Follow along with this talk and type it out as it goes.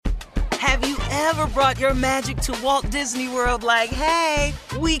Have you ever brought your magic to Walt Disney World like, hey,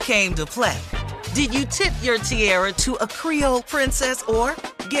 we came to play? Did you tip your tiara to a Creole princess or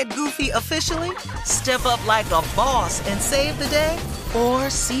get goofy officially? Step up like a boss and save the day? Or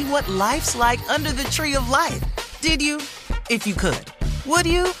see what life's like under the tree of life? Did you? If you could. Would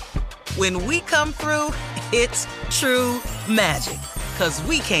you? When we come through, it's true magic. 'Cause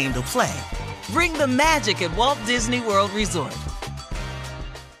we came to play. Bring the magic at Walt Disney World Resort.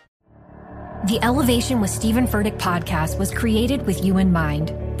 The Elevation with Stephen Furtick podcast was created with you in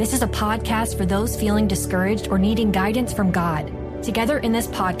mind. This is a podcast for those feeling discouraged or needing guidance from God. Together in this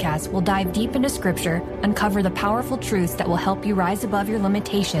podcast, we'll dive deep into Scripture, uncover the powerful truths that will help you rise above your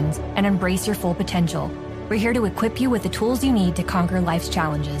limitations and embrace your full potential. We're here to equip you with the tools you need to conquer life's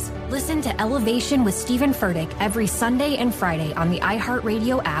challenges. Listen to Elevation with Stephen Furtick every Sunday and Friday on the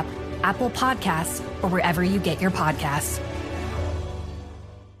iHeartRadio app, Apple Podcasts, or wherever you get your podcasts.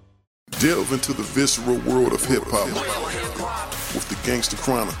 Delve into the visceral world of hip-hop with the Gangster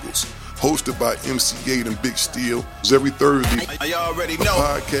Chronicles, hosted by MC Gate and Big Steel. Every Thursday, a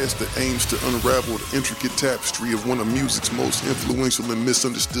podcast that aims to unravel the intricate tapestry of one of music's most influential and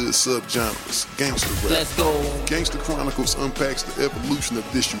misunderstood subgenres, gangster rap. Let's go. Gangster Chronicles unpacks the evolution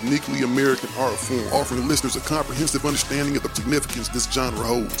of this uniquely American art form, offering listeners a comprehensive understanding of the significance this genre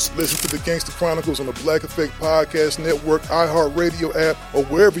holds. Listen to the Gangster Chronicles on the Black Effect Podcast Network, iHeartRadio app, or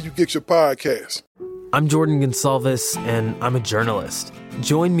wherever you get your podcasts. I'm Jordan Gonsalves, and I'm a journalist.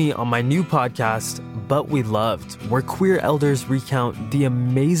 Join me on my new podcast, But We Loved, where queer elders recount the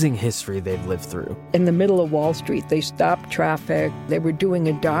amazing history they've lived through. In the middle of Wall Street, they stopped traffic. They were doing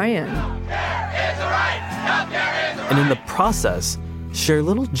a die-in. And in the process, share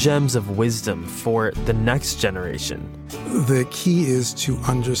little gems of wisdom for the next generation. The key is to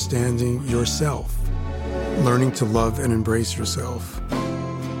understanding yourself, learning to love and embrace yourself.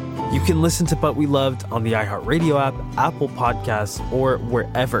 You can listen to But We Loved on the iHeartRadio app, Apple Podcasts, or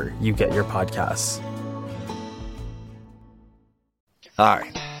wherever you get your podcasts. Hi,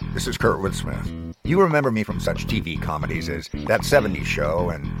 this is Kurtwood Smith. You remember me from such TV comedies as That 70s Show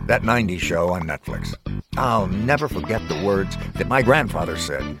and That 90s Show on Netflix. I'll never forget the words that my grandfather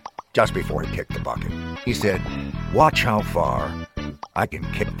said just before he kicked the bucket. He said, "Watch how far I can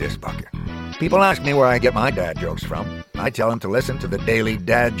kick this bucket." People ask me where I get my dad jokes from. I tell them to listen to the Daily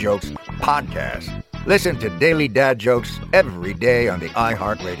Dad Jokes podcast. Listen to Daily Dad Jokes every day on the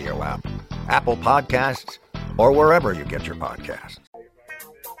iHeartRadio app, Apple Podcasts, or wherever you get your podcasts.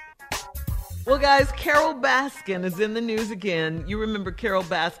 Well, guys, Carole Baskin is in the news again. You remember Carole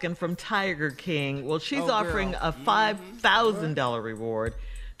Baskin from Tiger King. Well, she's offering a $5,000 reward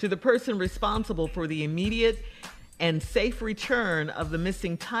to the person responsible for the immediate and safe return of the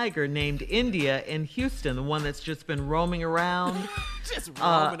missing tiger named India in Houston, the one that's just been roaming around. Just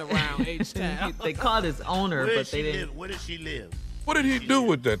roaming around H-Town. They caught his owner, but they didn't. Where does she live? What did he do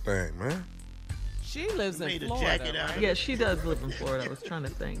with that thing, man? She lives in Florida, right? Yeah, she does live in Florida. I was trying to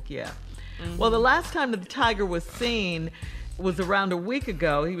think, yeah. Mm-hmm. Well, the last time that the tiger was seen was around a week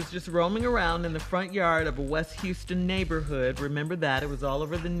ago. He was just roaming around in the front yard of a West Houston neighborhood. Remember that? It was all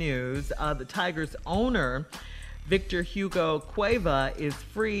over the news. The tiger's owner, Victor Hugo Cueva, is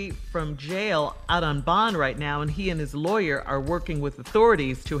free from jail out on bond right now, and he and his lawyer are working with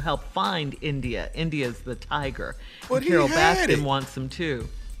authorities to help find India. India's the tiger. But Carole he had Baskin it. wants him too.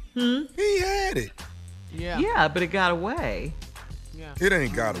 He had it. Yeah, but it got away. Yeah. It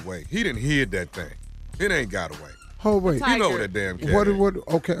ain't got away. He didn't hid that thing. It ain't got away. Oh, wait. You know where that damn cat is.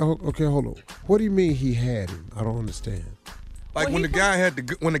 Okay, hold on. What do you mean he had him? I don't understand. Like when the guy had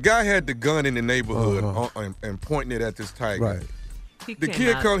the gun in the neighborhood and pointing it at this tiger. Right.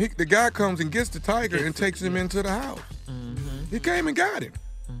 The guy comes and gets the tiger and takes him into the house. Mm-hmm. He came and got him.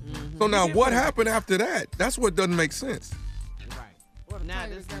 Mm-hmm. So now what happened after that? That's what doesn't make sense. Right. Well, now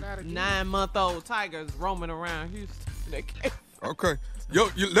this 9-month-old tiger is roaming around Houston. Okay. You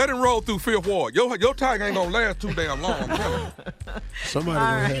let him roll through Fifth Ward. Your tiger ain't gonna last too damn long. Somebody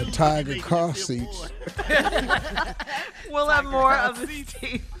gonna have tiger car seats. We'll have more of the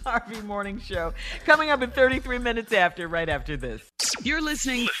Steve Harvey Morning Show coming up in 33 minutes right after this. You're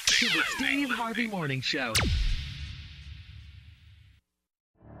listening to the Steve Harvey Morning Show.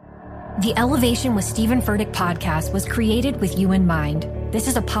 The Elevation with Stephen Furtick podcast was created with you in mind. This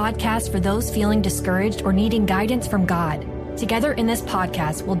is a podcast for those feeling discouraged or needing guidance from God. Together in this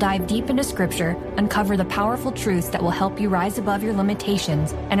podcast, we'll dive deep into Scripture, uncover the powerful truths that will help you rise above your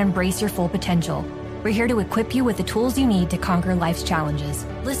limitations and embrace your full potential. We're here to equip you with the tools you need to conquer life's challenges.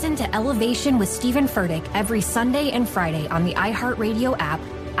 Listen to Elevation with Stephen Furtick every Sunday and Friday on the iHeartRadio app,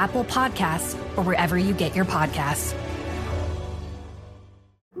 Apple Podcasts, or wherever you get your podcasts.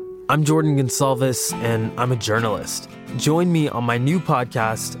 I'm Jordan Gonsalves, and I'm a journalist. Join me on my new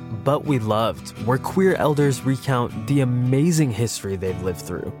podcast, But We Loved, where queer elders recount the amazing history they've lived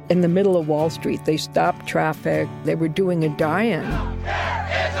through. In the middle of Wall Street, they stopped traffic. They were doing a die-in.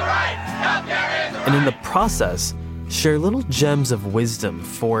 And in the process, share little gems of wisdom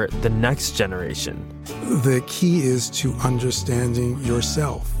for the next generation. The key is to understanding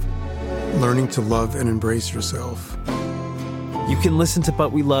yourself, learning to love and embrace yourself. You can listen to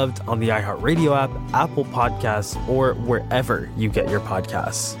But We Loved on the iHeartRadio app, Apple Podcasts, or wherever you get your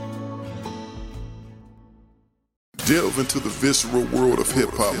podcasts. Delve into the visceral world of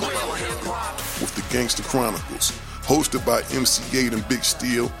hip-hop with the Gangsta Chronicles, hosted by MC8 and Big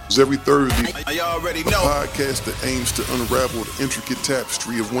Steel. Every Thursday, a podcast that aims to unravel the intricate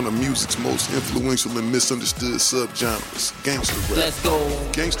tapestry of one of music's most influential and misunderstood subgenres, gangsta rap. Let's go.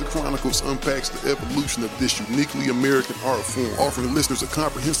 Gangsta Chronicles unpacks the evolution of this uniquely American art form, offering listeners a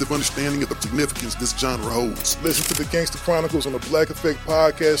comprehensive understanding of the significance this genre holds. Listen to the Gangsta Chronicles on the Black Effect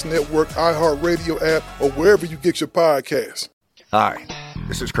Podcast Network, iHeartRadio app, or wherever you get your podcasts. Hi,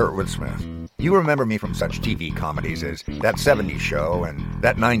 this is Kurtwood Smith. You remember me from such TV comedies as That 70s Show and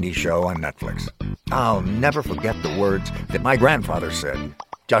That 90s Show on Netflix. I'll never forget the words that my grandfather said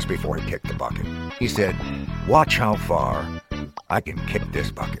just before he kicked the bucket. He said, "Watch how far I can kick this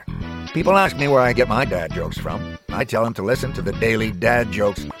bucket." People ask me where I get my dad jokes from. I tell them to listen to the Daily Dad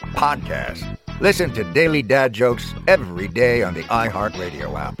Jokes podcast. Listen to Daily Dad Jokes every day on the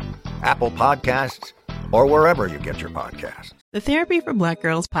iHeartRadio app, Apple Podcasts, or wherever you get your podcasts. The Therapy for Black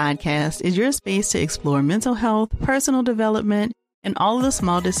Girls podcast is your space to explore mental health, personal development, and all of the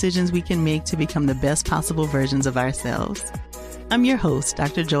small decisions we can make to become the best possible versions of ourselves. I'm your host,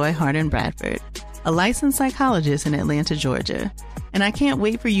 Dr. Joy Harden Bradford, a licensed psychologist in Atlanta, Georgia, and I can't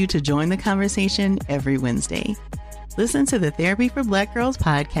wait for you to join the conversation every Wednesday. Listen to the Therapy for Black Girls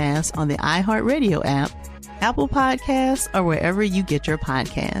podcast on the iHeartRadio app, Apple Podcasts, or wherever you get your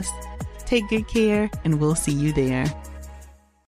podcasts. Take good care, and we'll see you there.